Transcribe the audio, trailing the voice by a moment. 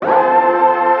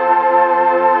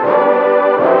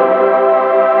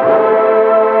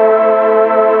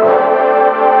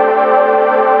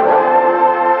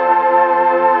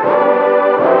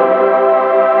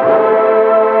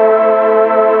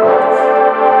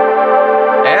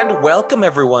Welcome,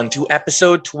 everyone, to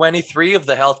episode 23 of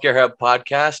the Healthcare Hub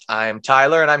podcast. I'm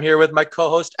Tyler, and I'm here with my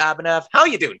co-host, Abhinav. How are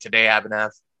you doing today,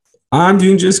 Abhinav? I'm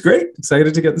doing just great.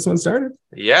 Excited to get this one started.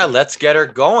 Yeah, let's get her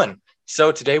going.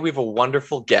 So today we have a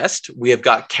wonderful guest. We have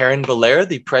got Karen Belair,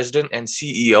 the president and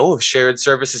CEO of Shared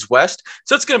Services West.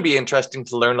 So it's going to be interesting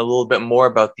to learn a little bit more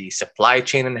about the supply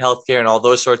chain in healthcare and all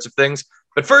those sorts of things.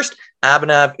 But first,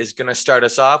 Abhinav is going to start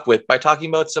us off by talking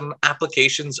about some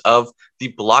applications of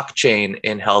the blockchain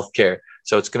in healthcare.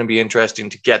 So it's going to be interesting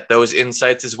to get those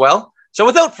insights as well. So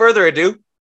without further ado,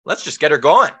 let's just get her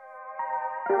going.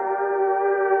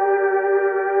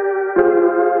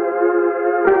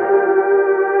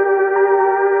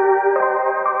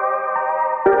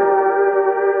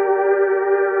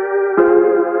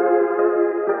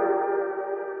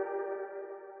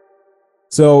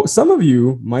 So some of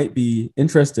you might be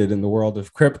interested in the world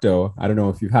of crypto. I don't know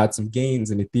if you've had some gains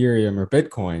in Ethereum or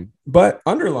Bitcoin, but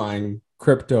underlying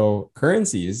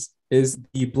cryptocurrencies is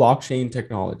the blockchain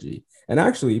technology. And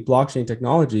actually, blockchain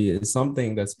technology is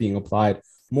something that's being applied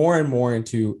more and more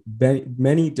into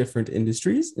many different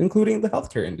industries, including the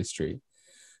healthcare industry.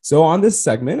 So on this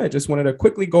segment, I just wanted to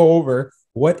quickly go over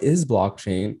what is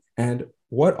blockchain and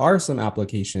what are some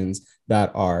applications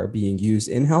that are being used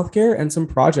in healthcare and some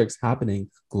projects happening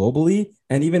globally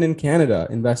and even in Canada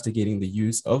investigating the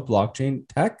use of blockchain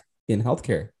tech in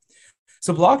healthcare.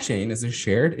 So blockchain is a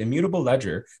shared immutable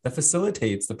ledger that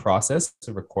facilitates the process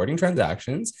of recording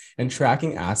transactions and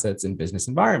tracking assets in business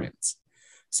environments.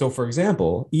 So for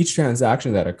example, each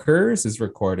transaction that occurs is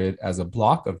recorded as a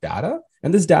block of data,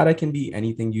 and this data can be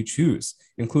anything you choose,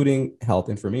 including health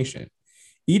information.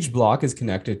 Each block is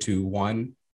connected to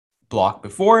one block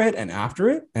before it and after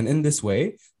it. And in this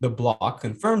way, the block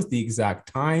confirms the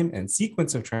exact time and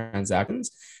sequence of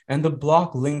transactions, and the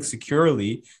block links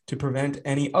securely to prevent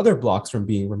any other blocks from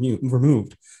being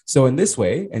removed. So in this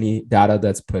way, any data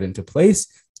that's put into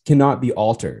place cannot be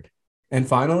altered. And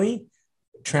finally,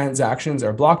 transactions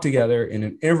are blocked together in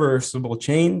an irreversible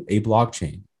chain, a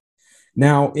blockchain.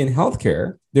 Now, in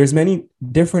healthcare, there's many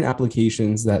different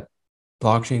applications that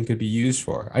blockchain could be used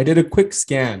for. I did a quick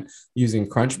scan using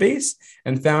Crunchbase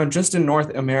and found just in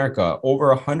North America over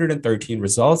 113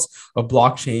 results of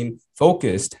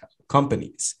blockchain-focused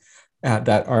companies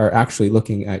that are actually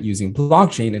looking at using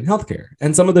blockchain in healthcare.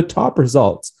 And some of the top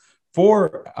results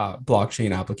for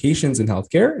blockchain applications in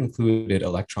healthcare included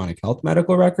electronic health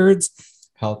medical records,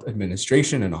 health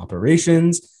administration and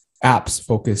operations, apps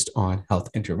focused on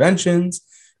health interventions,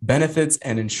 benefits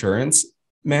and insurance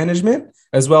management,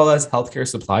 as well as healthcare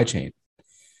supply chain.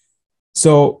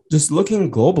 So just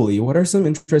looking globally, what are some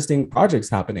interesting projects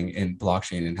happening in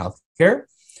blockchain in healthcare?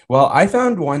 Well, I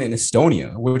found one in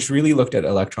Estonia, which really looked at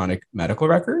electronic medical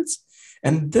records.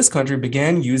 And this country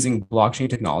began using blockchain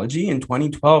technology in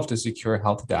 2012 to secure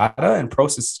health data and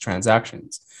process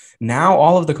transactions. Now,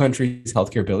 all of the country's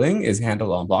healthcare billing is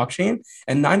handled on blockchain,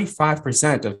 and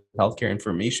 95% of healthcare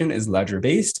information is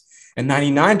ledger-based, and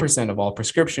 99% of all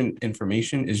prescription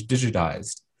information is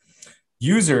digitized.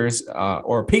 Users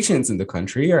or patients in the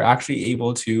country are actually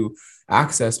able to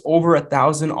access over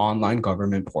 1,000 online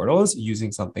government portals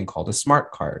using something called a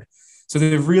smart card. So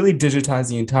they've really digitized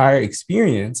the entire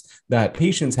experience that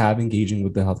patients have engaging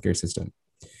with the healthcare system.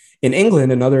 In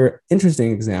England, another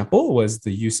interesting example was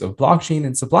the use of blockchain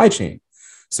in supply chain.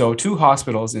 So two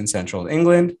hospitals in central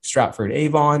England,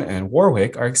 Stratford-Avon and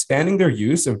Warwick, are expanding their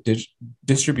use of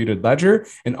distributed ledger,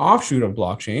 an offshoot of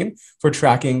blockchain, for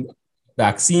tracking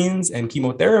vaccines and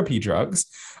chemotherapy drugs,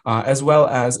 as well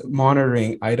as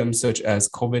monitoring items such as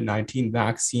COVID-19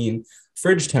 vaccine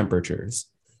fridge temperatures.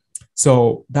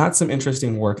 So that's some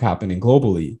interesting work happening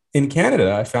globally. In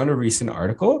Canada, I found a recent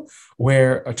article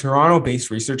where a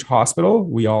Toronto-based research hospital,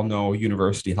 we all know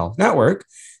University Health Network,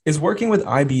 is working with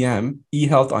IBM,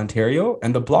 eHealth Ontario,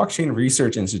 and the Blockchain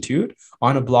Research Institute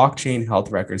on a blockchain health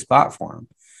records platform.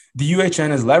 The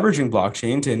UHN is leveraging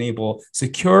blockchain to enable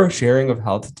secure sharing of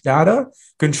health data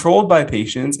controlled by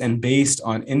patients and based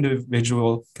on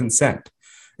individual consent.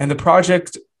 And the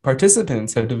project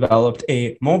participants have developed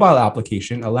a mobile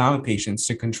application allowing patients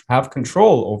to have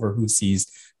control over who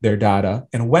sees their data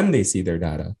and when they see their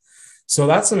data. So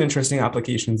that's some interesting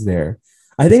applications there.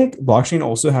 I think blockchain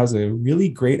also has a really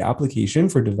great application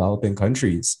for developing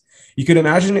countries. You could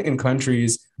imagine in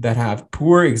countries that have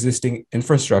poor existing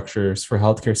infrastructures for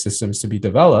healthcare systems to be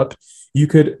developed, you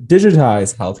could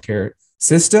digitize healthcare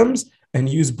systems and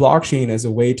use blockchain as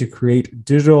a way to create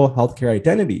digital healthcare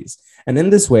identities. And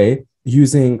in this way,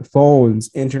 using phones,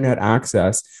 internet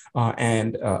access,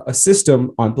 and a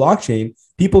system on blockchain,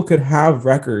 people could have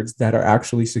records that are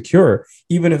actually secure,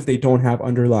 even if they don't have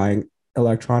underlying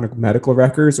electronic medical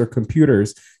records or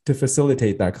computers to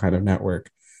facilitate that kind of network.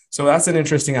 So that's an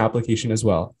interesting application as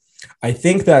well. I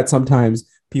think that sometimes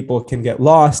people can get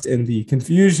lost in the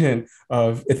confusion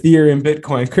of Ethereum,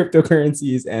 Bitcoin,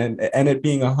 cryptocurrencies, and it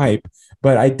being a hype.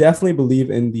 But I definitely believe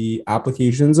in the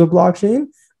applications of blockchain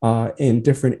in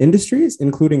different industries,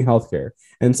 including healthcare,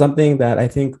 and something that I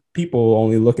think people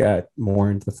only look at more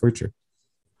into the future.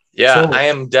 Yeah, So I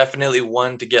am definitely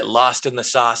one to get lost in the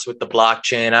sauce with the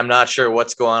blockchain. I'm not sure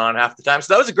what's going on half the time.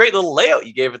 So that was a great little layout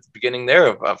you gave at the beginning there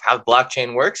of how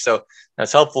blockchain works. So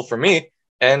that's helpful for me.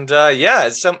 And yeah,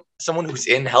 as someone who's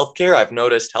in healthcare, I've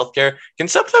noticed healthcare can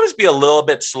sometimes be a little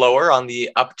bit slower on the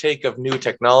uptake of new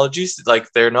technologies. Like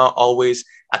they're not always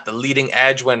at the leading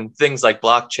edge when things like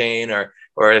blockchain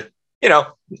or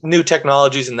new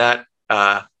technologies in that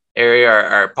area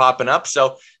are popping up.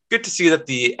 So good to see that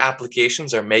the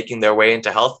applications are making their way into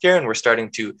healthcare and we're starting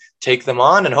to take them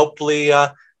on, and hopefully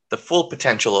the full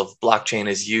potential of blockchain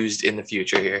is used in the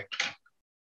future here.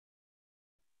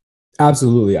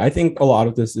 absolutely. I think a lot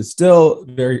of this is still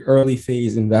very early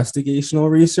phase investigational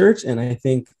research. And I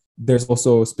think there's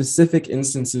also specific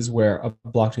instances where a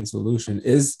blockchain solution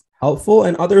is helpful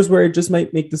and others where it just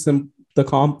might make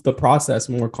the process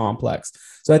more complex.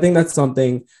 So I think that's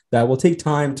something that will take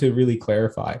time to really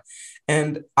clarify.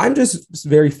 And I'm just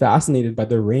very fascinated by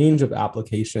the range of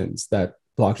applications that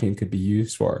blockchain could be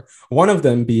used for. One of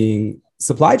them being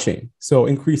supply chain. So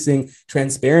increasing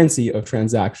transparency of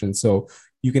transactions. So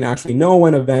you can actually know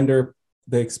when a vendor,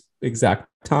 the exact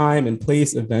time and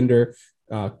place a vendor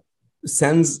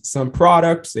sends some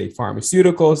product, say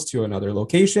pharmaceuticals, to another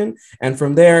location. And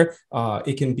from there,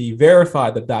 it can be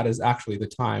verified that that is actually the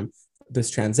time this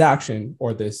transaction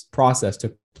or this process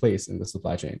took place in the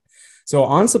supply chain. So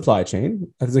on supply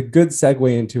chain, that's a good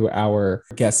segue into our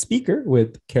guest speaker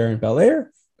with Karen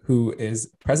Belair, who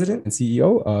is president and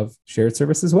CEO of Shared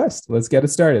Services West. Let's get it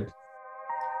started.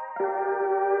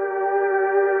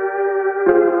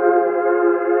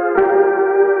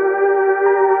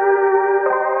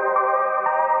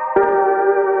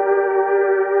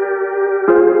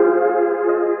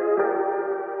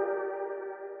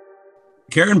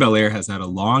 Karen Belair has had a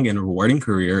long and rewarding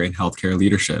career in healthcare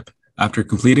leadership. After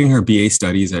completing her BA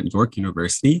studies at York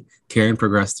University, Karen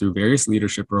progressed through various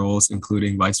leadership roles,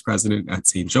 including vice president at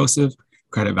St. Joseph,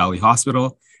 Credit Valley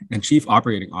Hospital, and chief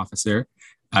operating officer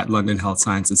at London Health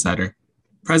Sciences Centre.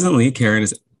 Presently, Karen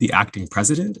is the acting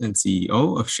president and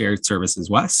CEO of Shared Services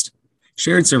West.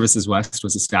 Shared Services West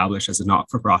was established as a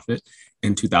not-for-profit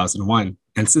in 2001.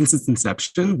 And since its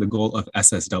inception, the goal of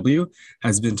SSW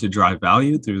has been to drive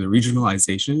value through the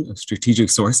regionalization of strategic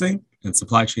sourcing and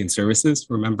supply chain services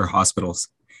for member hospitals,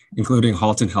 including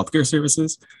Halton Healthcare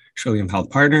Services, Trillium Health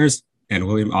Partners, and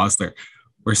William Osler.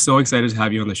 We're so excited to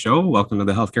have you on the show. Welcome to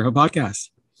the Healthcare Hub podcast.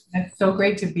 It's so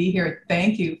great to be here.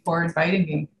 Thank you for inviting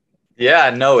me. Yeah,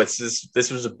 no, this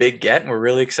was a big get, and we're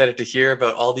really excited to hear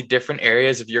about all the different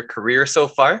areas of your career so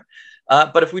far.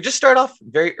 But if we just start off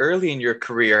very early in your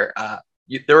career,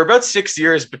 there were about 6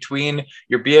 years between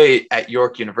your BA at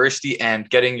York University and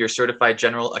getting your certified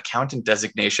general accountant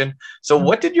designation. So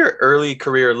what did your early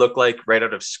career look like right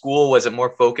out of school? Was it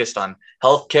more focused on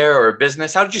healthcare or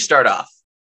business? How did you start off?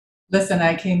 Listen,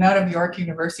 I came out of York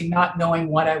University not knowing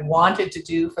what I wanted to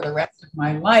do for the rest of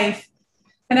my life.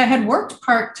 And I had worked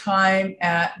part-time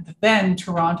at the then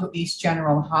Toronto East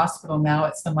General Hospital. Now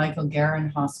it's the Michael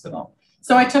Garron Hospital.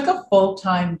 So I took a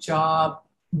full-time job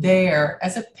there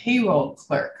as a payroll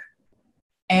clerk.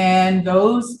 And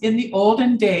those in the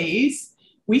olden days,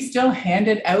 we still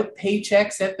handed out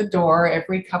paychecks at the door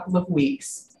every couple of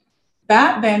weeks.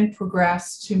 That then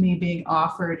progressed to me being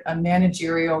offered a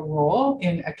managerial role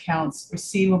in accounts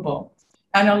receivable.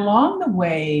 And along the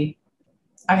way,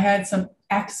 I had some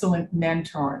excellent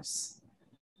mentors.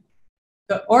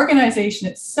 The organization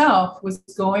itself was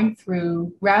going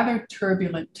through rather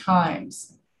turbulent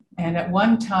times. And at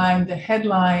one time, the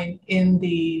headline in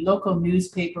the local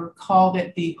newspaper called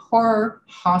it the horror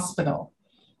hospital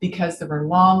because there were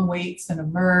long waits and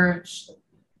emerge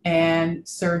and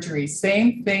surgery.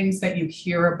 Same things that you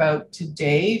hear about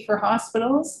today for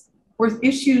hospitals were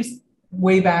issues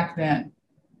way back then.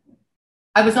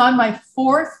 I was on my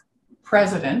fourth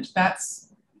president,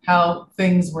 that's how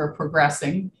things were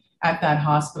progressing at that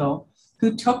hospital,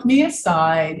 who took me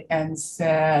aside and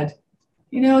said,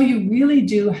 you know, you really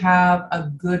do have a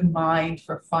good mind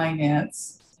for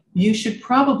finance. You should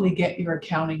probably get your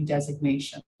accounting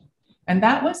designation. And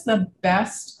that was the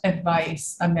best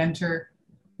advice a mentor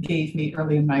gave me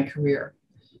early in my career.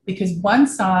 Because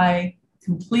once I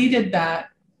completed that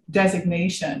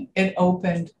designation, it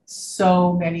opened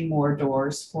so many more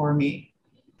doors for me.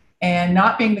 And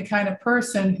not being the kind of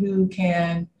person who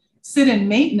can sit in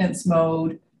maintenance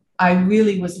mode, I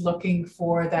really was looking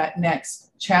for that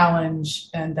next challenge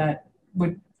and that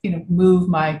would, move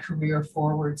my career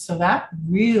forward. So that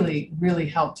really, really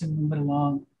helped to move it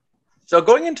along. So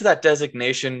going into that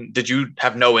designation, did you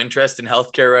have no interest in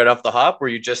healthcare right off the hop? Were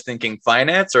you just thinking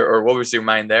finance, or what was your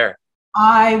mind there?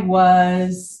 I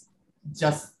was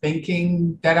just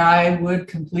thinking that I would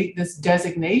complete this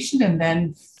designation and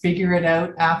then figure it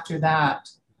out after that.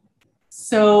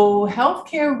 So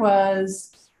healthcare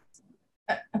was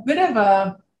a bit of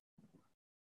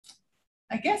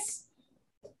I guess,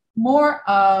 more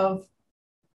of,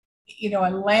 I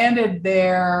landed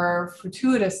there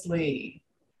fortuitously,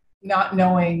 not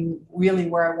knowing really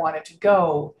where I wanted to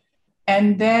go.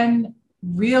 And then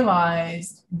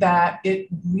realized that it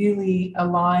really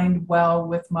aligned well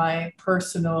with my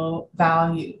personal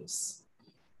values.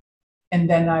 And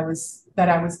then I was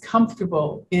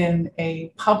comfortable in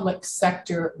a public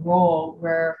sector role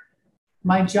where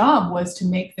my job was to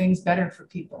make things better for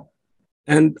people.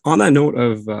 And on that note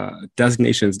of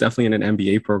designations, definitely in an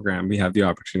MBA program, we have the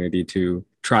opportunity to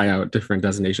try out different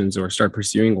designations or start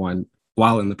pursuing one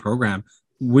while in the program.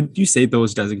 Would you say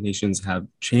those designations have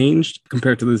changed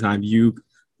compared to the time you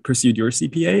pursued your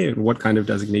CPA? And what kind of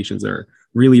designations are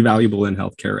really valuable in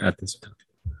healthcare at this time?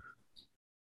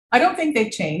 I don't think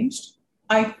they've changed.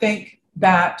 I think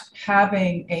that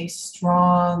having a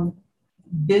strong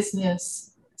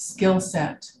business skill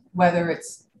set, whether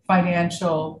it's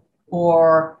financial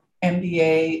or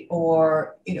MBA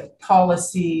or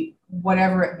policy,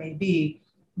 whatever it may be,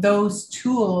 those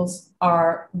tools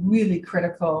are really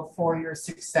critical for your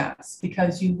success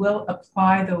because you will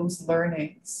apply those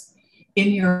learnings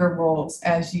in your roles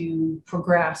as you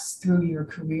progress through your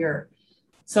career.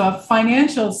 So a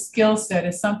financial skill set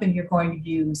is something you're going to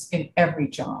use in every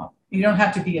job. You don't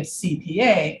have to be a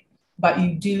CPA, but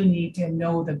you do need to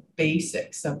know the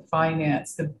basics of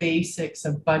finance, the basics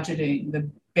of budgeting, the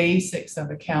basics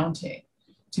of accounting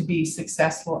to be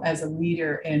successful as a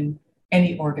leader in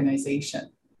any organization.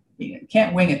 You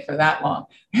can't wing it for that long.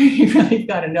 You really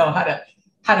got to know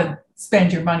how to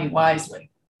spend your money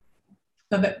wisely.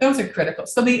 So those are critical.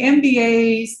 So the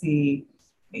MBAs, the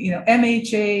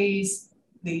MHAs,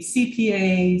 the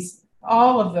CPAs,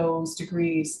 all of those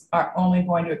degrees are only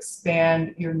going to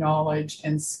expand your knowledge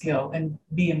and skill and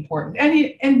be important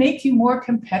and make you more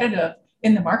competitive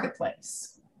in the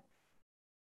marketplace.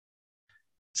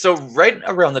 So right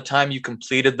around the time you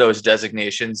completed those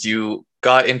designations, you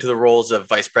got into the roles of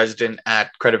vice president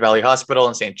at Credit Valley Hospital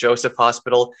and St. Joseph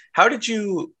Hospital. How did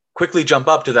you quickly jump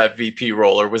up to that VP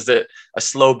role, or was it a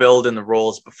slow build in the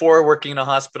roles before working in a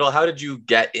hospital? How did you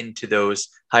get into those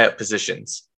high up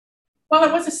positions? Well,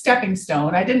 it was a stepping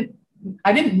stone. I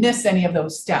didn't miss any of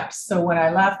those steps. So when I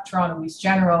left Toronto East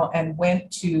General and went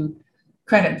to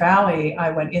Credit Valley, I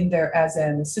went in there as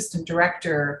an assistant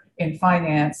director in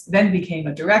finance, then became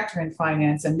a director in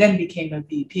finance, and then became a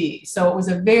VP. So it was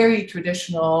a very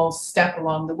traditional step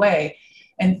along the way.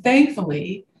 And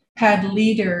thankfully, had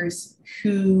leaders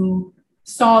who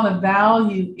saw the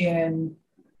value in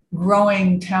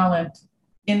growing talent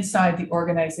inside the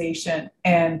organization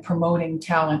and promoting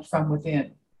talent from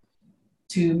within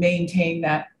to maintain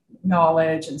that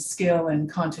knowledge and skill and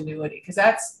continuity, because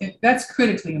that's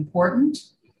critically important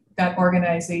that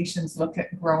organizations look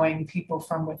at growing people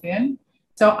from within.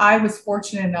 So I was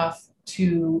fortunate enough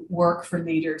to work for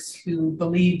leaders who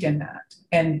believed in that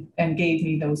and gave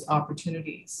me those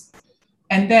opportunities.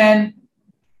 And then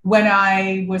when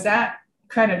I was at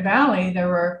Credit Valley, there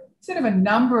were sort of a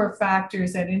number of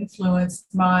factors that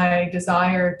influenced my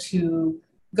desire to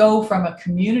go from a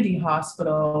community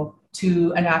hospital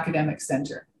to an academic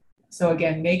center. So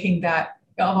again, making that,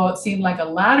 although it seemed like a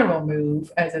lateral move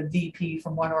as a VP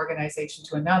from one organization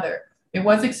to another, it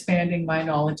was expanding my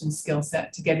knowledge and skill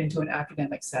set to get into an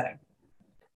academic setting.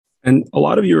 And a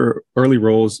lot of your early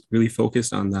roles really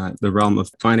focused on the realm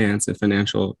of finance and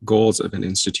financial goals of an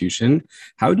institution.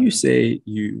 How do you say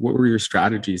what were your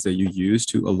strategies that you used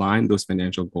to align those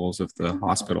financial goals of the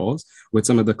hospitals with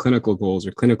some of the clinical goals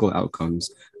or clinical outcomes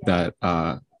that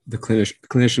the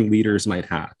clinician leaders might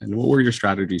have? And what were your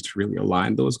strategies to really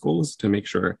align those goals to make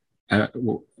sure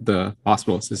the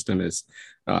hospital system is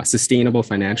sustainable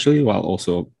financially while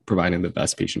also providing the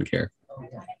best patient care?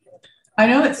 I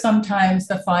know that sometimes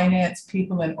the finance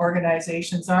people in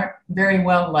organizations aren't very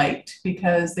well liked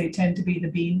because they tend to be the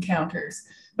bean counters.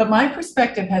 But my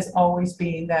perspective has always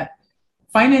been that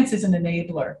finance is an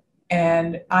enabler.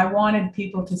 And I wanted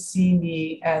people to see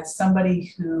me as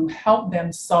somebody who helped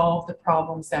them solve the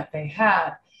problems that they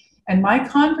had. And my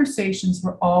conversations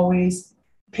were always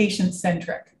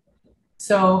patient-centric.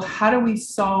 So how do we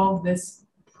solve this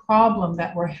problem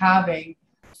that we're having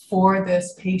for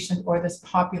this patient or this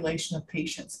population of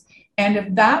patients? And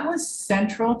if that was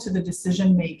central to the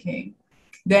decision making,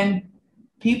 then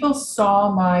people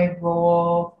saw my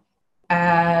role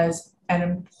as an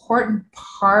important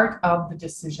part of the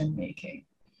decision making.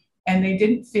 And they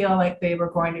didn't feel like they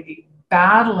were going to be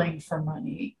battling for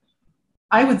money.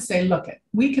 I would say, look,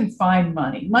 we can find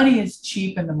money. Money is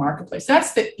cheap in the marketplace.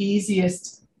 That's the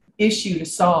easiest issue to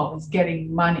solve, is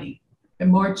getting money. The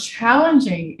more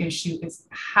challenging issue is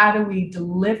how do we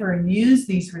deliver and use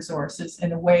these resources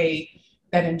in a way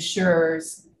that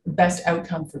ensures the best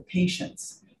outcome for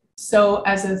patients. So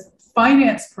as a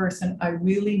finance person, I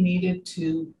really needed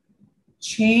to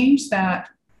change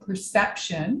that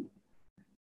perception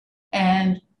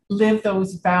and live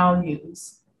those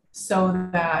values so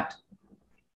that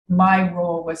my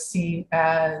role was seen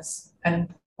as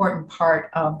an important part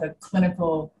of the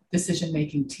clinical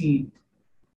decision-making team.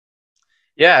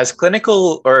 Yeah, as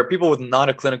clinical or people with not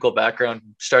a clinical background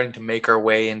starting to make our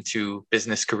way into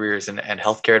business careers and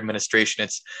healthcare administration,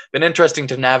 it's been interesting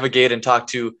to navigate and talk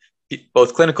to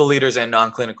both clinical leaders and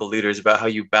non-clinical leaders about how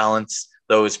you balance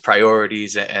those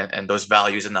priorities and those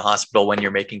values in the hospital when you're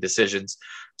making decisions.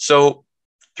 So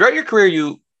throughout your career,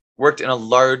 you worked in a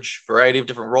large variety of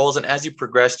different roles. And as you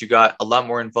progressed, you got a lot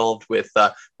more involved with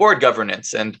board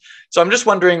governance. And so I'm just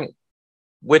wondering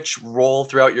which role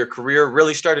throughout your career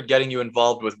really started getting you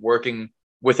involved with working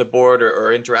with a board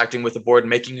or interacting with a board,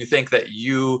 making you think that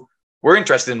you were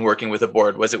interested in working with a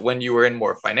board? Was it when you were in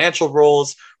more financial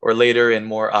roles or later in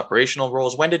more operational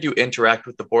roles? When did you interact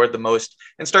with the board the most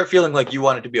and start feeling like you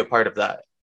wanted to be a part of that?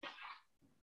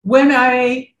 When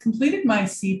I completed my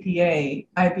CPA,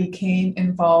 I became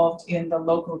involved in the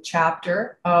local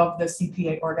chapter of the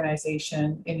CPA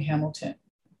organization in Hamilton.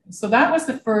 So that was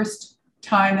the first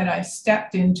time that I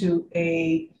stepped into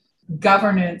a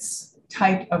governance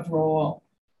type of role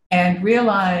and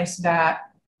realized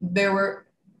that there were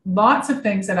lots of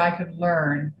things that I could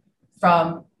learn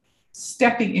from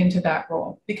stepping into that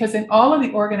role. Because in all of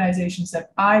the organizations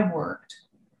that I worked,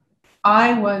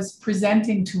 I was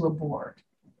presenting to a board.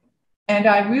 And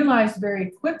I realized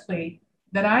very quickly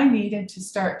that I needed to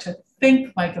start to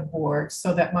think like a board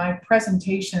so that my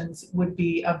presentations would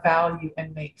be of value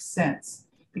and make sense.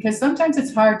 Because sometimes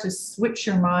it's hard to switch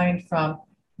your mind from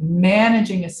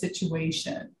managing a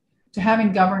situation to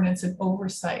having governance and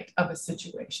oversight of a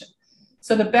situation.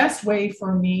 So the best way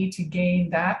for me to gain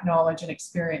that knowledge and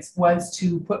experience was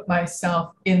to put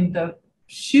myself in the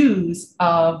shoes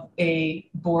of a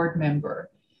board member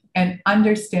and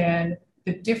understand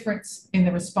the difference in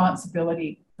the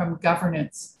responsibility from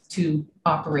governance to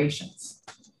operations.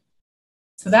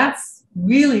 So that's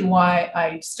really why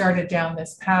I started down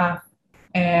this path.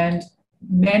 And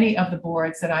many of the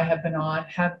boards that I have been on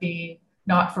have been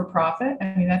not-for-profit.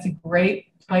 I mean, that's a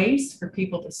great place for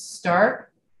people to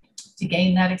start to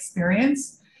gain that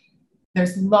experience.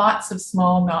 There's lots of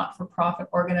small not-for-profit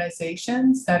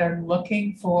organizations that are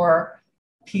looking for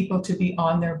people to be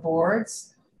on their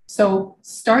boards. So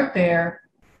start there,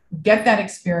 get that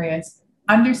experience,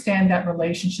 understand that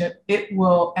relationship. It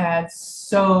will add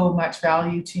so much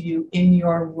value to you in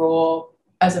your role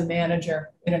as a manager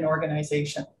in an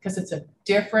organization, because it's a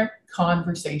different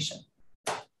conversation.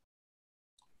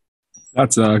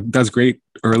 That's great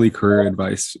early career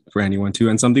advice for anyone too,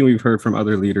 and something we've heard from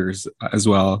other leaders as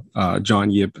well. John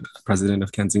Yip, president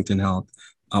of Kensington Health,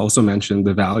 also mentioned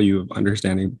the value of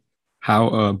understanding how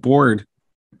a board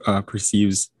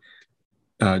perceives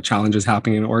challenges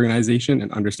happening in an organization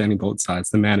and understanding both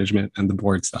sides, the management and the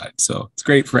board side. So it's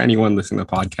great for anyone listening to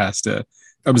the podcast to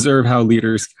observe how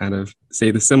leaders kind of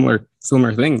say the similar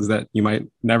things that you might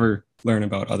never learn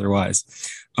about otherwise.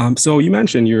 So you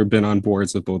mentioned you've been on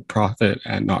boards of both profit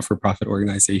and not-for-profit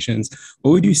organizations.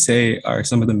 What would you say are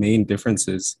some of the main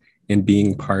differences in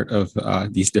being part of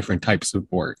these different types of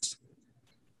boards?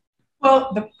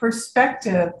 Well, the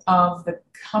perspective of the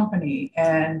company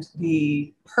and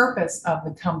the purpose of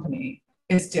the company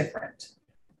is different.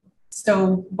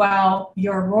 So while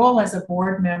your role as a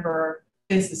board member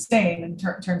is the same in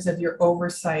terms of your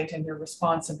oversight and your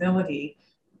responsibility,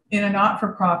 in a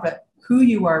not-for-profit, who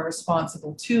you are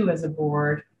responsible to as a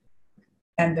board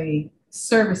and the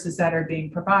services that are being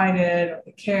provided or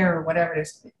the care or whatever it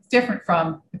is, different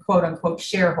from the quote-unquote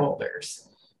shareholders.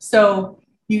 So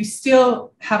you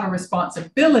still have a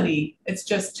responsibility, it's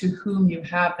just to whom you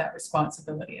have that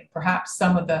responsibility. And perhaps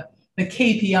some of the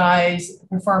KPIs,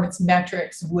 performance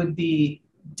metrics, would be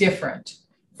different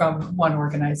from one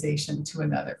organization to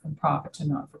another, from profit to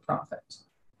not-for-profit.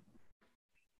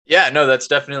 Yeah, no, that's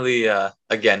definitely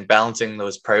again balancing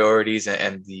those priorities,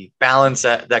 and the balance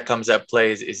that comes at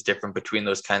play is different between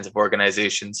those kinds of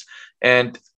organizations.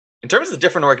 And in terms of the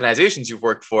different organizations you've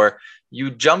worked for, you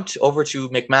jumped over to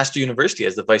McMaster University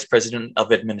as the vice president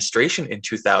of administration in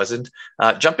 2000,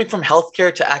 jumping from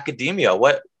healthcare to academia.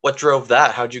 What drove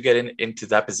that? How did you get into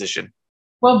that position?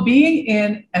 Well, being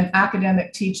in an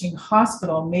academic teaching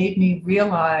hospital made me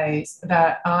realize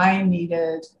that I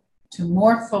needed to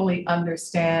more fully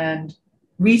understand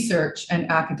research and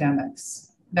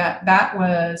academics. That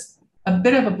was a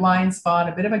bit of a blind spot,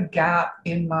 a bit of a gap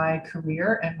in my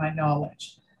career and my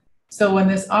knowledge. So when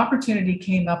this opportunity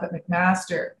came up at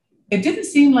McMaster, it didn't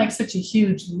seem like such a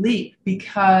huge leap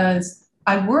because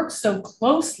I worked so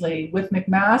closely with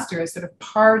McMaster as sort of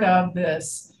part of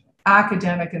this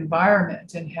academic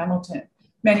environment in Hamilton.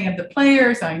 Many of the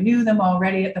players, I knew them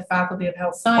already at the Faculty of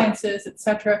Health Sciences, et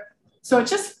cetera. So it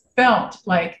just felt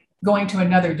like going to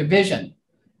another division,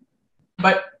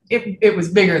 but it was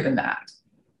bigger than that.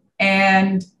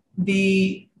 And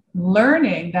the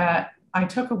learning that I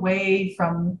took away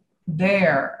from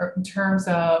there in terms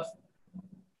of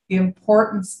the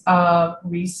importance of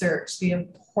research, the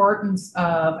importance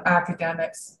of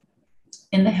academics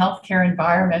in the healthcare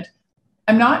environment,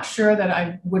 I'm not sure that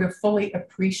I would have fully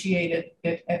appreciated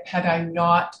it had I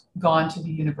not gone to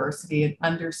the university and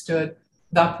understood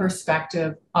the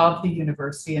perspective of the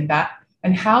university and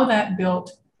how that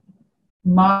built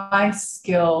my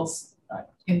skills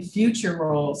in future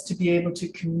roles to be able to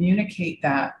communicate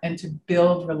that and to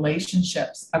build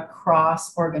relationships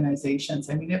across organizations.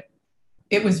 I mean,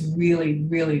 it was really,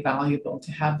 really valuable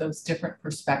to have those different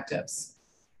perspectives.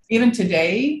 Even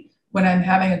today, when I'm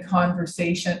having a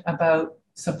conversation about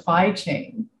supply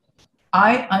chain,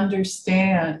 I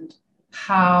understand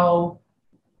how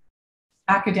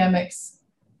academics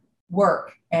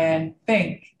work and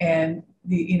think, and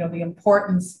the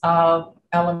importance of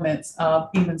elements of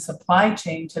even supply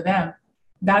chain to them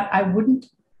that I wouldn't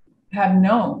have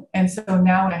known. And so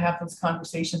now when I have those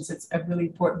conversations, it's a really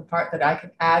important part that I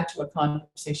can add to a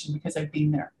conversation because I've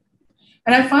been there.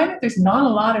 And I find that there's not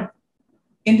a lot of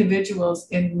individuals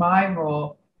in my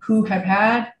role who have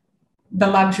had the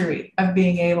luxury of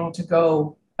being able to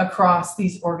go across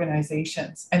these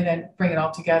organizations and then bring it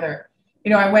all together.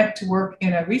 I went to work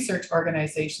in a research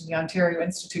organization, the Ontario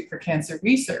Institute for Cancer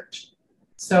Research.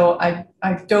 So I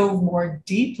dove more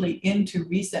deeply into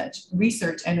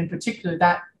research, and in particular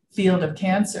that field of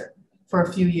cancer for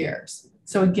a few years.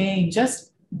 So again,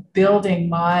 just building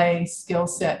my skill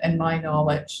set and my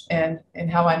knowledge and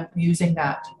how I'm using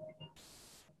that.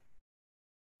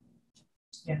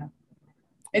 Yeah.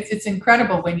 It's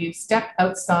incredible when you step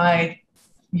outside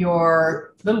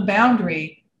your little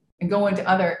boundary and go into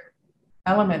other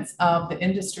elements of the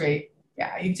industry.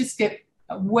 Yeah, you just get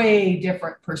a way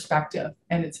different perspective,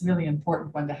 and it's really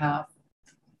important one to have.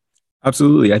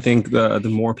 Absolutely. I think the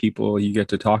more people you get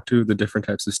to talk to, the different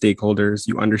types of stakeholders,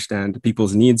 you understand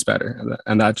people's needs better.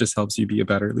 And that just helps you be a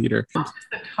better leader. Not just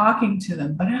the talking to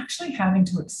them, but actually having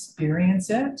to experience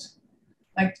it,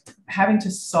 like having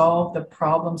to solve the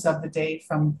problems of the day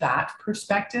from that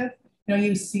perspective.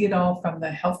 You see it all from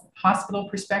the health hospital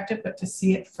perspective, but to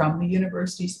see it from the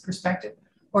university's perspective,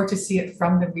 or to see it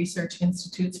from the research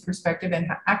institute's perspective, and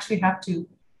actually have to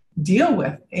deal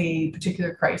with a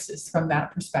particular crisis from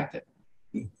that perspective.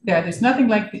 Yeah, there's nothing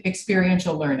like the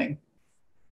experiential learning.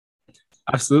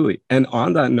 Absolutely. And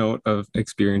on that note of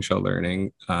experiential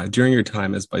learning, during your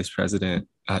time as vice president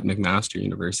at McMaster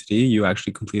University, you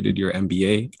actually completed your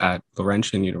MBA at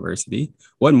Laurentian University.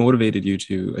 What motivated you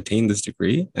to attain this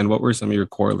degree, and what were some of your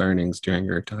core learnings during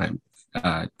your time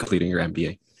completing your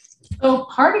MBA? So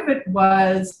part of it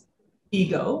was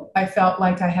ego. I felt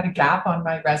like I had a gap on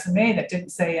my resume that didn't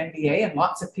say MBA, and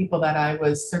lots of people that I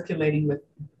was circulating with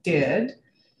did.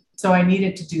 So I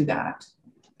needed to do that.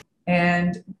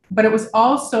 But it was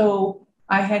also,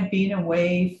 I had been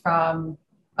away from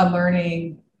a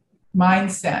learning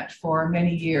mindset for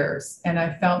many years, and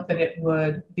I felt that it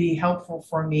would be helpful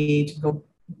for me to go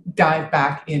dive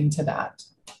back into that.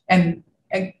 And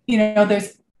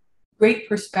there's great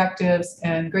perspectives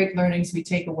and great learnings we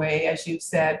take away, as you've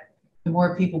said, the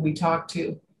more people we talk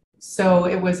to. So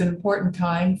it was an important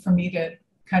time for me to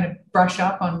kind of brush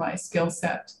up on my skill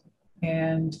set,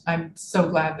 and I'm so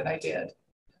glad that I did.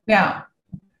 Now,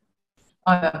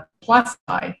 on the plus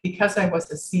side, because I was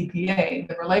a CPA,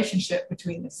 the relationship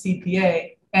between the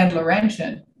CPA and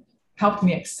Laurentian helped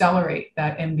me accelerate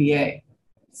that MBA.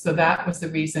 So that was the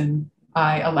reason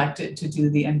I elected to do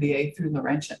the MBA through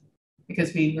Laurentian,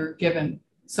 because we were given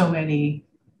so many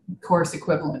course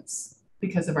equivalents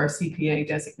because of our CPA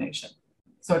designation.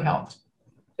 So it helped.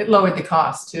 It lowered the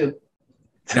cost too.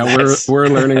 Yeah, we're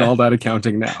learning all that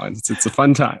accounting now, and it's a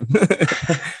fun time.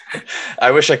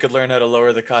 I wish I could learn how to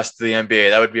lower the cost of the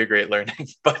MBA. That would be a great learning.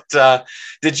 But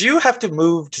did you have to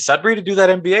move to Sudbury to do that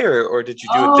MBA, or did you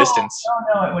do it distance?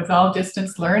 No, it was all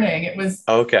distance learning. It was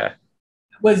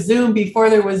Zoom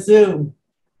before there was Zoom.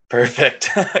 Perfect.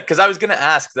 Because I was going to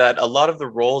ask that a lot of the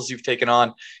roles you've taken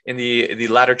on in the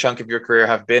latter chunk of your career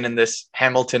have been in this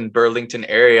Hamilton, Burlington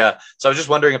area. So I was just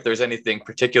wondering if there's anything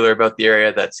particular about the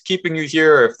area that's keeping you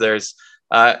here, or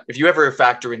if you ever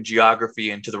factor in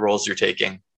geography into the roles you're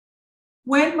taking.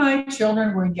 When my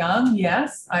children were young,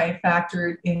 yes, I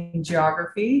factored in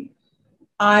geography.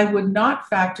 I would not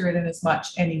factor it in as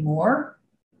much anymore.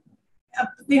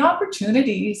 The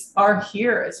opportunities are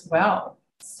here as well.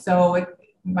 So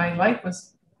my life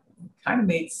was kind of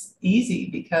made easy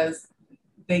because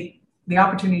the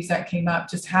opportunities that came up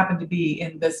just happened to be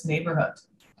in this neighborhood.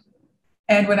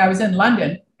 And when I was in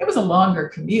London, it was a longer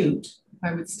commute.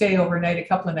 I would stay overnight a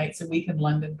couple of nights a week in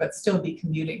London, but still be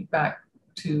commuting back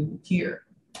to here.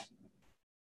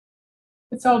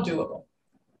 It's all doable.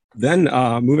 Then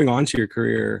moving on to your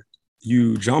career,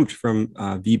 you jumped from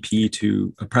VP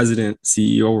to a president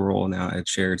CEO role now at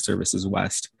Shared Services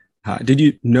West. Did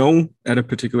you know at a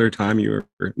particular time you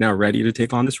were now ready to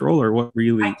take on this role, or what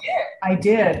really? I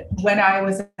did. When I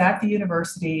was at the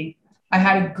university, I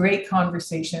had a great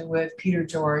conversation with Peter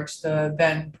George, the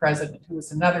then president, who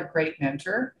was another great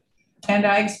mentor. And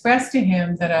I expressed to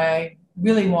him that I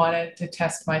really wanted to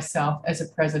test myself as a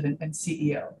president and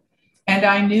CEO. And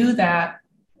I knew that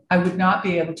I would not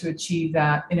be able to achieve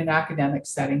that in an academic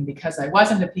setting because I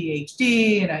wasn't a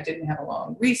PhD and I didn't have a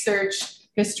long research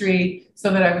history, so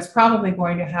that I was probably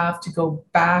going to have to go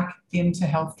back into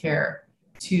healthcare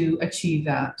to achieve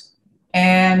that.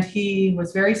 And he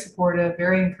was very supportive,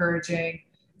 very encouraging.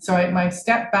 So my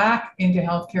step back into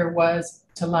healthcare was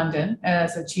to London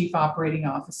as a chief operating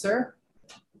officer.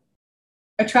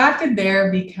 Attracted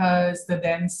there because the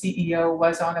then CEO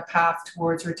was on a path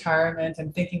towards retirement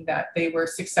and thinking that they were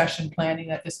succession planning,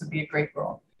 that this would be a great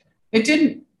role. It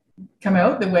didn't come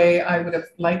out the way I would have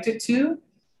liked it to.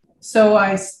 So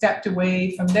I stepped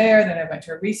away from there, then I went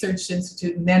to a research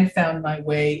institute and then found my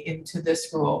way into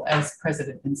this role as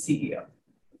president and CEO.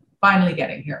 Finally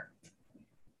getting here.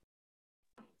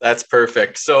 That's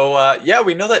perfect. So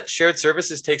we know that shared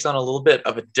services takes on a little bit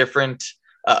of a different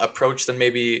approach than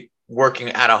maybe working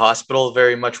at a hospital,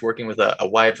 very much working with a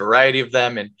wide variety of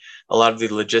them and a lot of the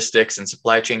logistics and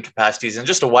supply chain capacities and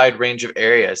just a wide range of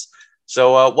areas.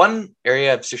 So one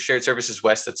area of Shared Services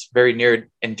West that's very near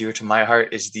and dear to my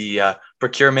heart is the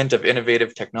procurement of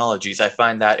innovative technologies. I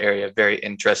find that area very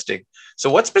interesting. So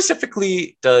what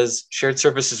specifically does Shared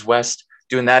Services West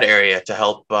do in that area to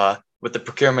help with the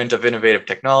procurement of innovative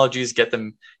technologies, get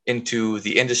them into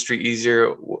the industry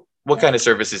easier? What kind of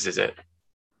services is it?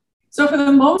 So for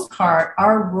the most part,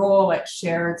 our role at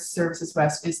Shared Services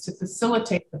West is to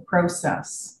facilitate the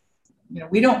process.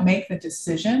 We don't make the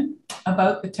decision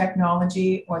about the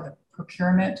technology or the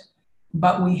procurement,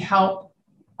 but we help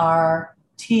our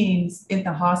teams in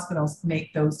the hospitals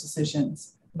make those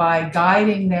decisions by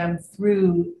guiding them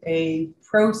through a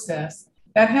process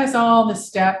that has all the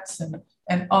steps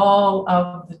and all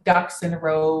of the ducks in a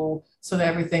row so that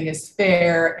everything is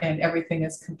fair and everything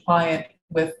is compliant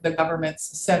with the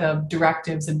government's set of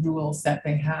directives and rules that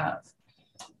they have.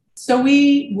 So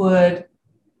we would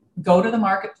go to the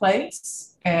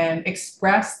marketplace and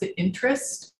express the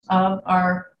interest of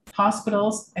our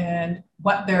hospitals and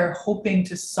what they're hoping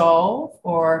to solve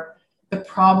or the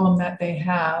problem that they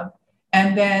have,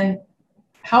 and then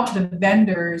help the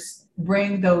vendors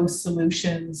bring those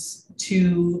solutions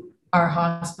to our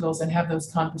hospitals and have those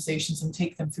conversations and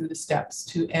take them through the steps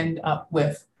to end up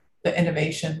with the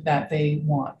innovation that they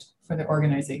want for their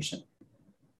organization.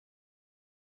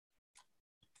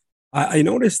 I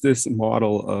noticed this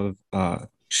model of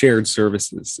shared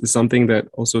services is something that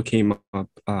also came up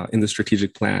in the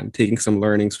strategic plan, taking some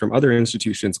learnings from other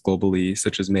institutions globally,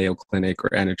 such as Mayo Clinic or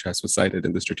NHS was cited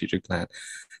in the strategic plan.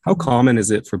 How common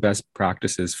is it for best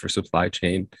practices for supply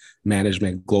chain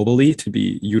management globally to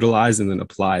be utilized and then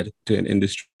applied to an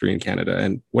industry in Canada?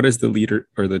 And what is the leader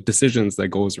or the decisions that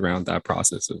goes around that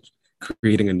process of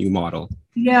creating a new model?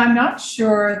 Yeah, I'm not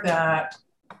sure that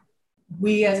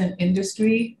we as an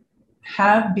industry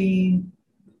have been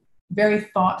very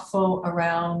thoughtful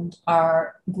around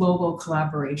our global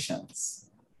collaborations.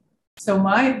 So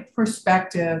my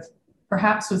perspective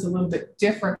perhaps was a little bit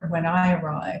different when I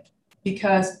arrived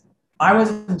because I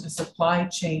wasn't a supply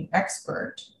chain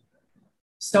expert.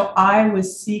 So I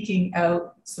was seeking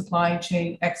out supply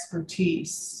chain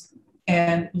expertise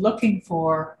and looking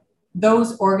for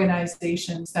those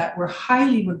organizations that were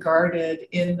highly regarded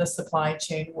in the supply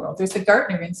chain world. There's the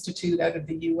Gartner Institute out of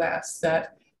the US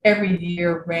that every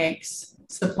year ranks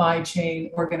supply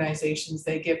chain organizations.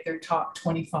 They give their top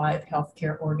 25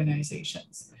 healthcare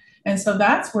organizations. And so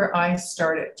that's where I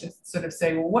started to sort of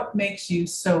say, well, what makes you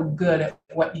so good at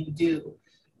what you do?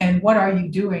 And what are you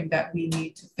doing that we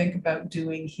need to think about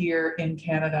doing here in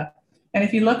Canada? And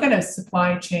if you look at a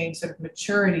supply chain sort of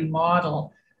maturity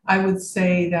model, I would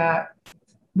say that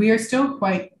we are still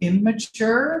quite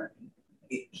immature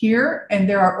here, and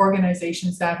there are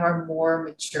organizations that are more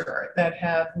mature, that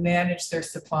have managed their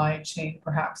supply chain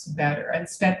perhaps better and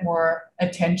spent more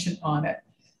attention on it.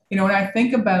 You know, when I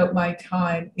think about my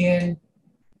time in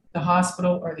the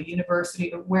hospital or the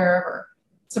university or wherever,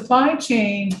 supply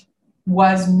chain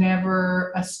was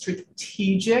never a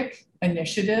strategic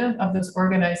initiative of those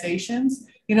organizations.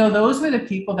 You know, those were the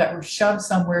people that were shoved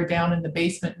somewhere down in the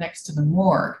basement next to the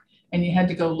morgue, and you had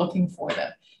to go looking for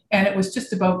them. And it was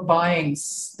just about buying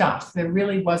stuff. There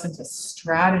really wasn't a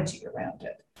strategy around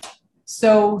it.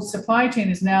 So supply chain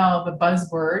is now the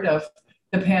buzzword of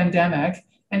the pandemic,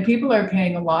 and people are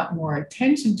paying a lot more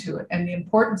attention to it and the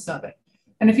importance of it.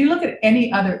 And if you look at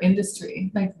any other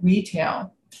industry, like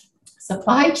retail,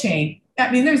 supply chain, I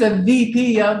mean, there's a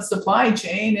VP of supply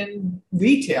chain in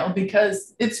retail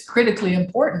because it's critically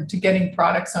important to getting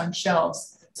products on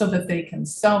shelves so that they can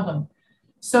sell them.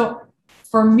 So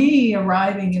for me,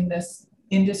 arriving in this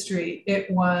industry,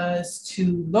 it was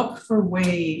to look for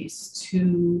ways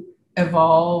to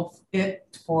evolve it,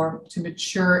 to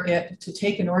mature it, to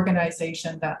take an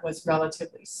organization that was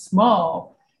relatively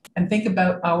small and think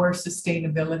about our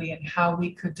sustainability and how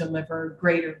we could deliver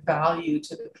greater value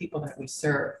to the people that we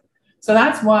serve. So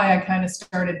that's why I kind of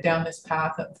started down this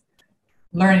path of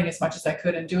learning as much as I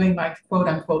could and doing my quote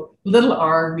unquote little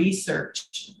r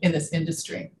research in this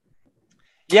industry.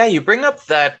 Yeah, you bring up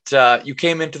that you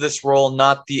came into this role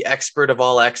not the expert of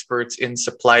all experts in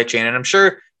supply chain. And I'm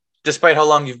sure despite how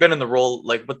long you've been in the role,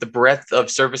 like with the breadth of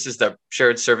services that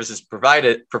Shared Services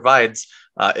provides,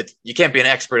 you can't be an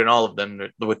expert in all of them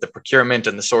with the procurement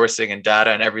and the sourcing and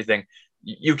data and everything.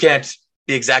 You can't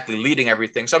be exactly leading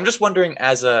everything. So I'm just wondering,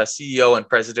 as a CEO and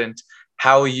president,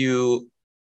 how you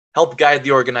help guide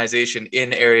the organization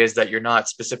in areas that you're not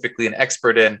specifically an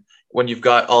expert in when you've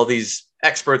got all these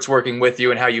experts working with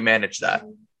you, and how you manage that.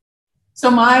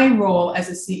 So my role as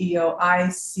a CEO, I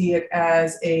see it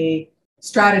as a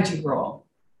strategy role,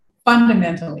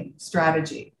 fundamentally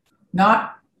strategy,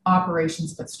 not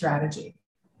operations, but strategy.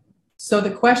 So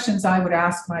the questions I would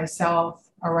ask myself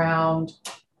around,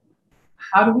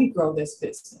 how do we grow this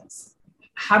business?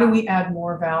 How do we add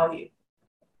more value?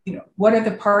 You know, what are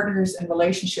the partners and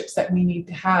relationships that we need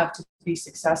to have to be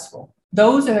successful?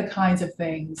 Those are the kinds of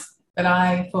things that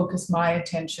I focus my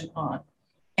attention on.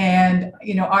 And,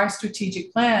 you know, our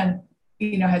strategic plan,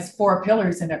 you know, has 4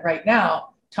 pillars in it right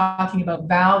now, talking about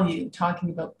value,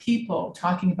 talking about people,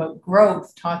 talking about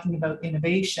growth, talking about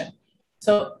innovation.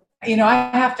 So, you know, I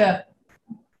have to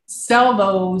sell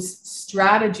those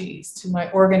strategies to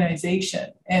my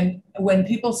organization. And when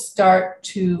people start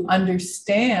to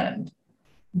understand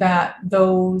that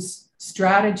those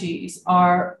strategies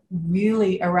are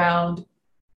really around,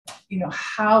 you know,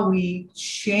 how we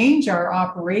change our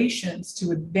operations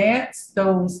to advance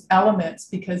those elements,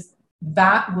 because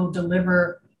that will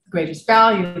deliver greatest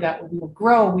value, that we will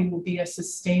grow, we will be a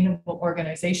sustainable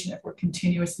organization if we're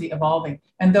continuously evolving.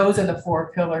 And those are the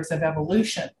 4 pillars of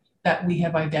evolution that we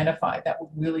have identified that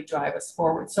will really drive us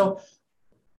forward. So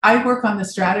I work on the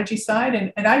strategy side,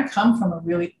 and I come from a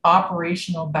really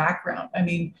operational background. I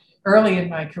mean, early in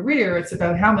my career, it's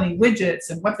about how many widgets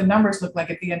and what the numbers look like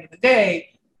at the end of the day.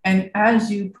 And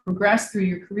as you progress through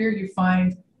your career, you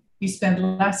find you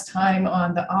spend less time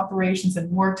on the operations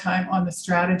and more time on the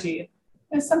strategy.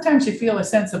 And sometimes you feel a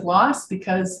sense of loss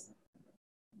because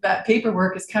that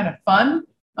paperwork is kind of fun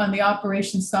on the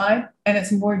operations side, and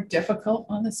it's more difficult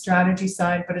on the strategy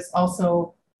side, but it's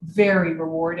also very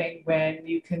rewarding when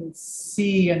you can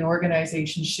see an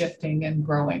organization shifting and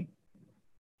growing.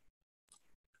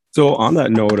 So on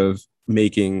that note of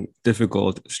making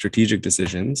difficult strategic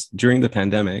decisions, during the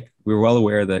pandemic, we were well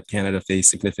aware that Canada faced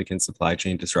significant supply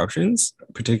chain disruptions,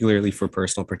 particularly for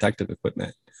personal protective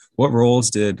equipment. What roles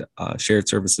did Shared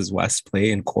Services West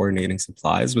play in coordinating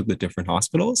supplies with the different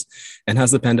hospitals? And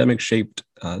has the pandemic shaped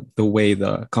the way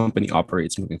the company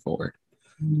operates moving forward?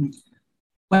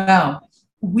 Well,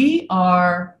 we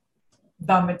are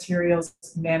the materials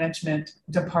management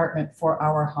department for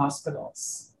our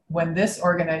hospitals. When this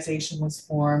organization was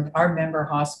formed, our member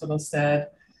hospitals said,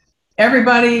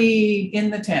 everybody in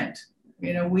the tent,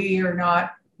 you know, we are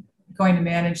not going to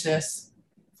manage this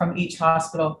from each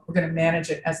hospital. We're going to manage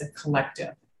it as a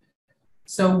collective.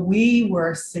 So we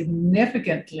were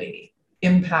significantly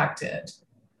impacted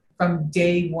from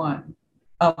day one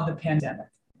of the pandemic.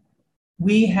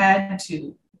 We had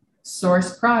to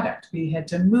source product. We had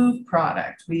to move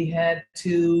product. We had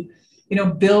to,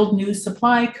 build new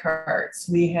supply carts.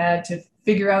 We had to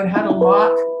figure out how to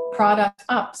lock product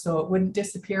up so it wouldn't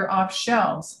disappear off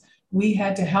shelves. We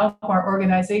had to help our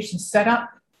organization set up,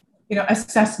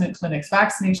 assessment clinics,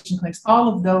 vaccination clinics,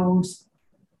 all of those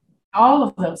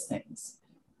things.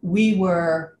 We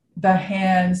were the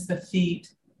hands, the feet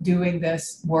doing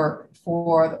this work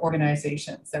for the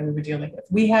organizations that we were dealing with.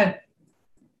 We had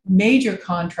major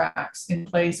contracts in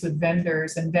place with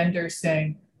vendors, and vendors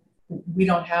saying, we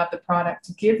don't have the product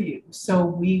to give you. So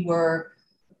we were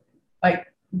like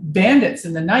bandits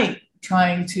in the night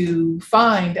trying to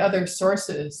find other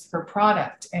sources for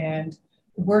product and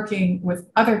working with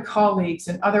other colleagues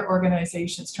and other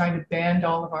organizations trying to band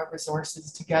all of our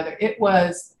resources together. It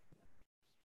was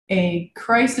a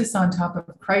crisis on top of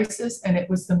a crisis, and it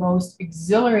was the most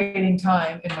exhilarating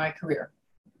time in my career.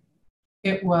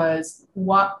 It was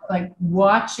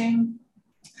watching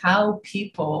how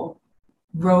people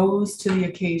rose to the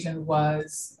occasion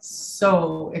was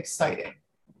so exciting.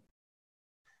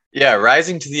 Yeah,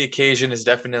 rising to the occasion is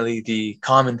definitely the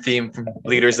common theme from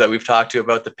leaders that we've talked to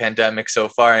about the pandemic so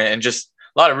far, and just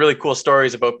a lot of really cool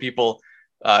stories about people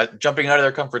jumping out of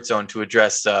their comfort zone to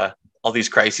address all these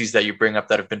crises that you bring up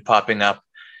that have been popping up.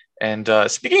 And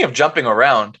speaking of jumping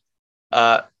around,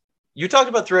 you talked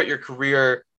about throughout your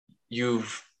career,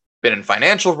 you've been in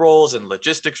financial roles and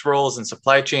logistics roles and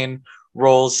supply chain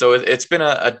roles. So it's been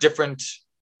a different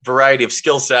variety of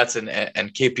skill sets and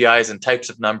KPIs and types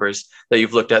of numbers that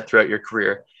you've looked at throughout your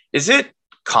career. Is it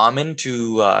common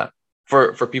to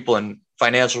for people in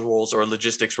financial roles or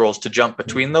logistics roles to jump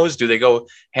between those? Do they go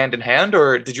hand in hand,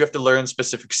 or did you have to learn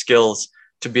specific skills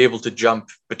to be able to jump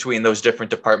between those different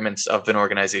departments of an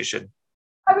organization?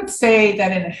 I would say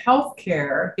that in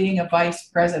healthcare, being a vice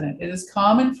president, it is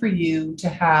common for you to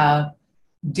have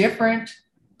different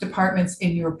departments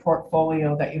in your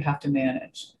portfolio that you have to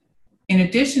manage. In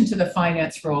addition to the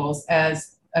finance roles,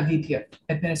 as a VP of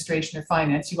administration or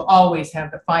finance, you will always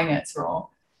have the finance role.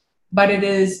 But it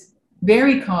is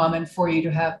very common for you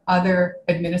to have other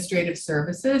administrative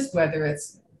services, whether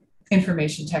it's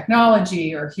information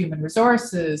technology or human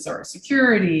resources or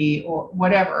security or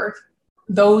whatever,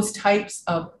 those types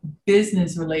of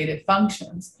business related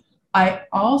functions. I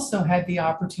also had the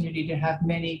opportunity to have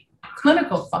many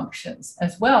clinical functions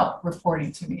as well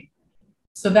reporting to me.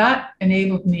 So that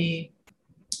enabled me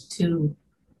to,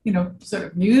 sort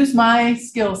of use my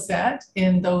skill set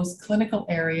in those clinical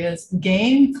areas,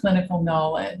 gain clinical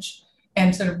knowledge,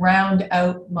 and sort of round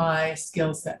out my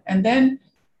skill set. And then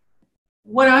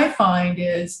what I find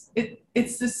is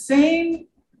it's the same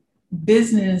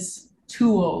business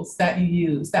tools that you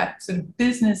use, that sort of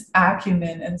business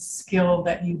acumen and skill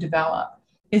that you develop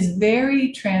is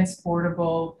very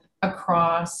transportable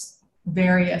across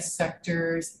various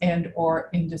sectors and or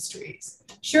industries.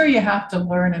 Sure, you have to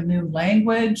learn a new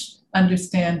language,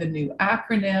 understand the new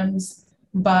acronyms,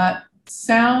 but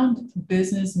sound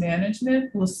business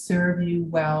management will serve you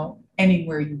well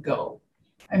anywhere you go.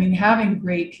 I mean, having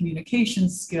great communication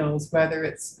skills, whether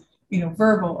it's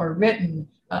verbal or written,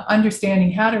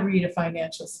 understanding how to read a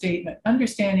financial statement,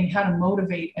 understanding how to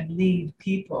motivate and lead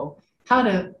people, how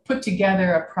to put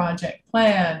together a project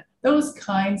plan, those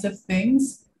kinds of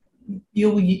things you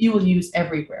will use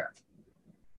everywhere.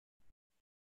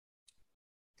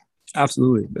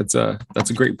 Absolutely. That's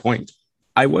a great point.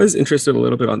 I was interested a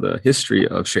little bit on the history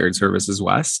of Shared Services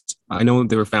West. I know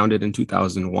they were founded in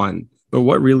 2001, but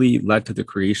what really led to the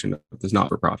creation of this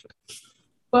not-for-profit?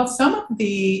 Well, some of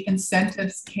the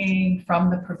incentives came from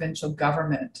the provincial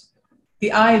government.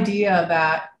 The idea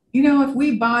that, if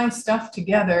we buy stuff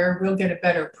together, we'll get a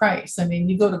better price. I mean,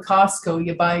 you go to Costco,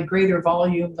 you buy greater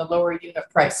volume, the lower unit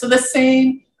price. So the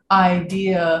same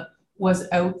idea was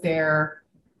out there,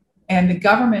 and the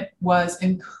government was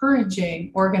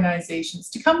encouraging organizations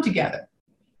to come together.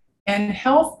 And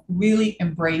health really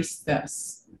embraced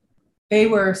this. They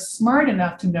were smart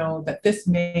enough to know that this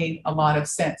made a lot of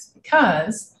sense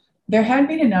because there had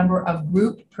been a number of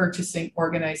group purchasing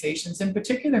organizations. In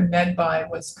particular, MedBuy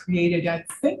was created, I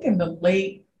think, in the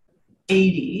late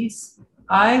 80s.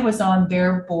 I was on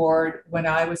their board when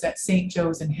I was at St.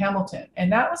 Joe's in Hamilton,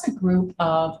 and that was a group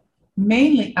of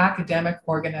mainly academic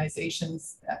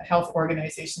organizations, health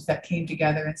organizations that came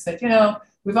together and said,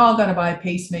 we've all got to buy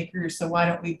pacemakers, so why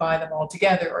don't we buy them all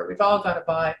together? Or we've all got to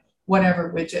buy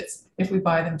whatever widgets. If we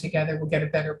buy them together, we'll get a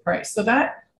better price. So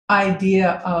that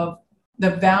idea of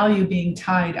the value being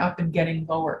tied up in getting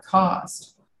lower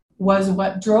cost was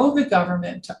what drove the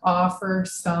government to offer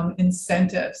some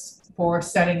incentives for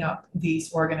setting up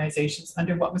these organizations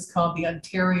under what was called the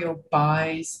Ontario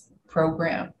Buys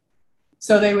program.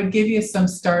 So they would give you some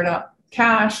startup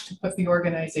cash to put the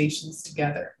organizations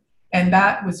together. And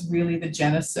that was really the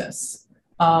genesis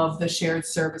of the shared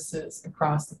services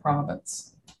across the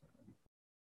province.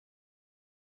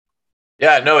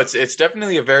 Yeah, no, it's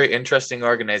definitely a very interesting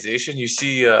organization. You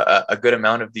see a good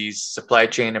amount of these supply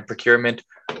chain and procurement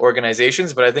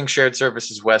organizations, but I think Shared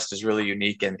Services West is really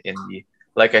unique in the,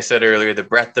 like I said earlier, the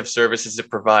breadth of services it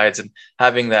provides and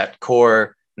having that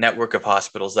core network of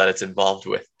hospitals that it's involved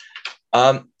with.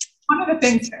 One of the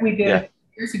things that we did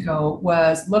years ago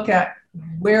was look at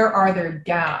where are there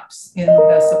gaps in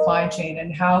the supply chain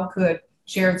and how could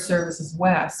Shared Services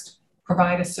West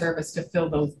provide a service to fill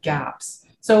those gaps.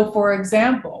 So for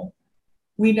example,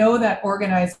 we know that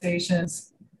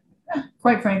organizations,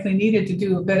 quite frankly, needed to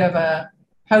do a bit of a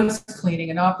house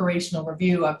cleaning and operational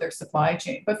review of their supply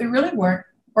chain, but there really weren't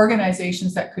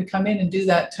organizations that could come in and do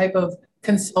that type of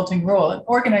consulting role, and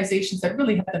organizations that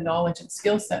really had the knowledge and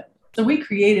skill set. So we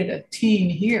created a team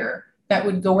here that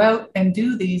would go out and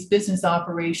do these business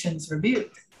operations reviews.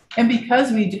 And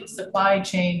because we do supply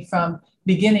chain from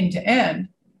beginning to end,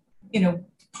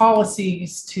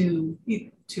 policies to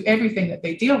everything that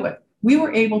they deal with, we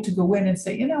were able to go in and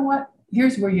say, you know what,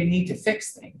 here's where you need to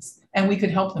fix things. And we could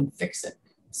help them fix it.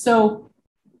 So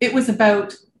it was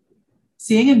about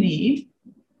seeing a need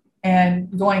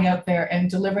and going out there and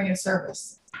delivering a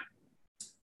service.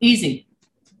 Easy.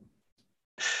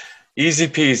 Easy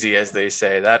peasy, as they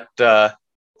say. That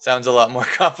sounds a lot more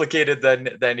complicated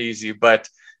than easy, but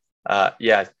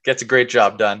gets a great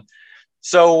job done.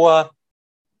 So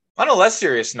on a less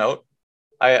serious note,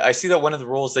 I see that one of the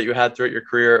roles that you had throughout your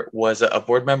career was a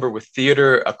board member with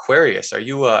Theatre Aquarius. Are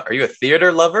you a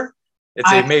theater lover?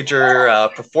 It's a major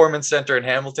performance center in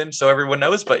Hamilton, so everyone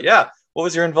knows. But yeah, what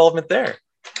was your involvement there?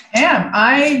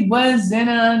 I was in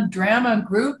a drama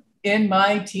group in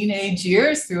my teenage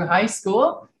years through high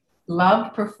school.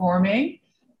 Loved performing,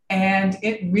 and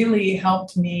it really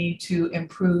helped me to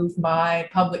improve my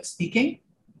public speaking.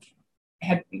 I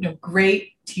had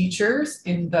great teachers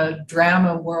in the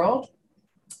drama world.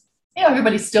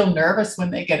 Everybody's still nervous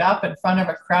when they get up in front of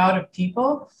a crowd of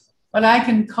people, but I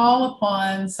can call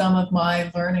upon some of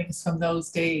my learnings from those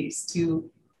days to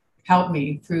help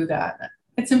me through that.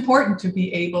 It's important to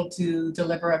be able to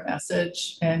deliver a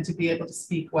message and to be able to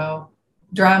speak well.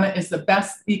 Drama is the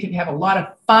best. You can have a lot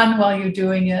of fun while you're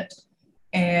doing it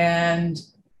and,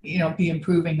 be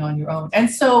improving on your own. And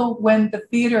so when the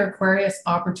Theatre Aquarius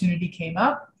opportunity came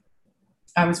up,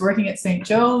 I was working at St.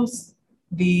 Joe's,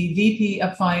 the VP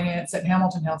of Finance at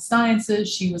Hamilton Health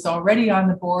Sciences. She was already on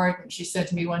the board. And she said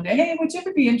to me one day, hey, would you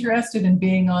ever be interested in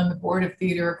being on the board of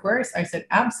Theatre Aquarius? I said,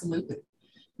 absolutely.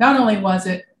 Not only was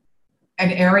it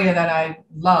an area that I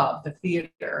love, the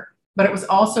theater, but it was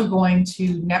also going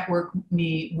to network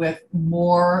me with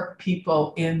more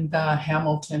people in the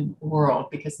Hamilton world,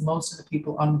 because most of the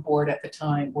people on the board at the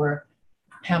time were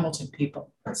Hamilton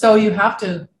people. So you have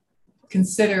to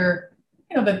consider,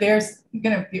 that there's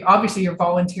going to be, obviously you're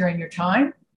volunteering your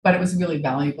time, but it was really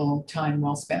valuable time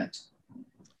well spent.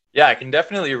 Yeah, I can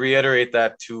definitely reiterate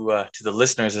that to the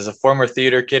listeners. As a former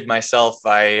theater kid myself,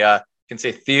 I can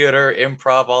say theater,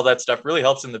 improv, all that stuff really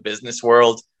helps in the business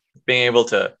world, being able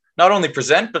to not only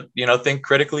present, but, think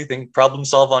critically, think problem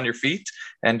solve on your feet.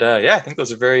 And I think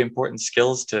those are very important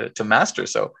skills to master.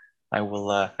 So I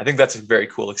think that's a very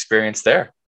cool experience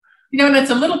there. And it's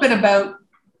a little bit about,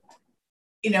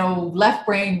 left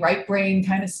brain, right brain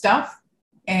kind of stuff,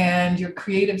 and your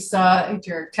creative side,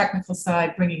 your technical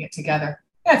side, bringing it together.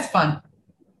 That's fun.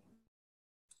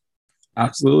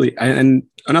 Absolutely. And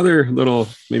another little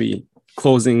maybe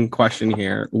closing question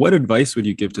here. What advice would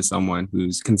you give to someone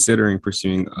who's considering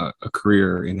pursuing a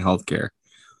career in healthcare?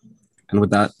 And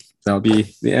with that, that'll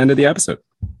be the end of the episode.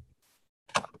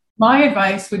 My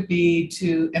advice would be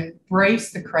to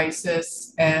embrace the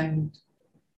crisis and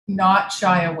not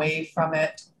shy away from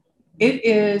it. It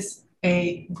is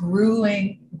a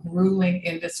grueling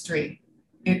industry.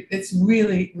 It's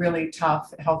really, really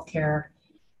tough, healthcare.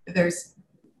 There's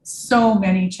so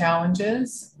many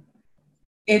challenges.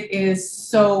 It is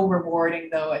so rewarding,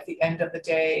 though, at the end of the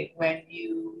day, when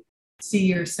you see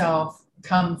yourself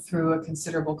come through a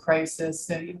considerable crisis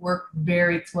and you work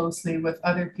very closely with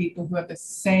other people who have the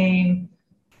same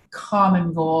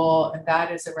common goal, and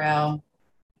that is around,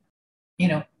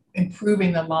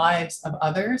 improving the lives of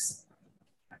others.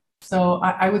 So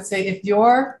I would say if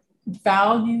your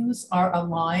values are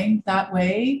aligned that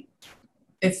way,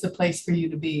 it's the place for you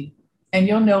to be. And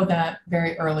you'll know that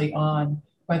very early on,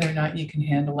 whether or not you can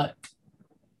handle it.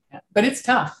 Yeah. But it's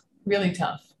tough, really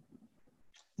tough.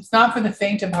 It's not for the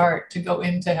faint of heart to go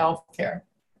into healthcare.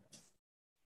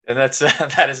 And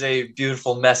that is a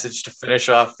beautiful message to finish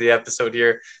off the episode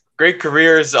here. Great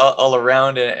careers all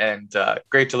around, and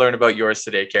great to learn about yours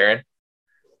today, Karen.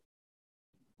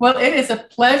 Well, it is a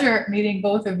pleasure meeting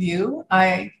both of you.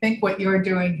 I think what you're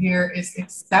doing here is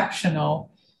exceptional.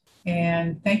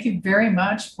 And thank you very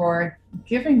much for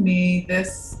giving me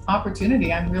this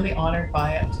opportunity. I'm really honored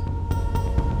by it.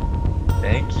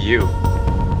 Thank you.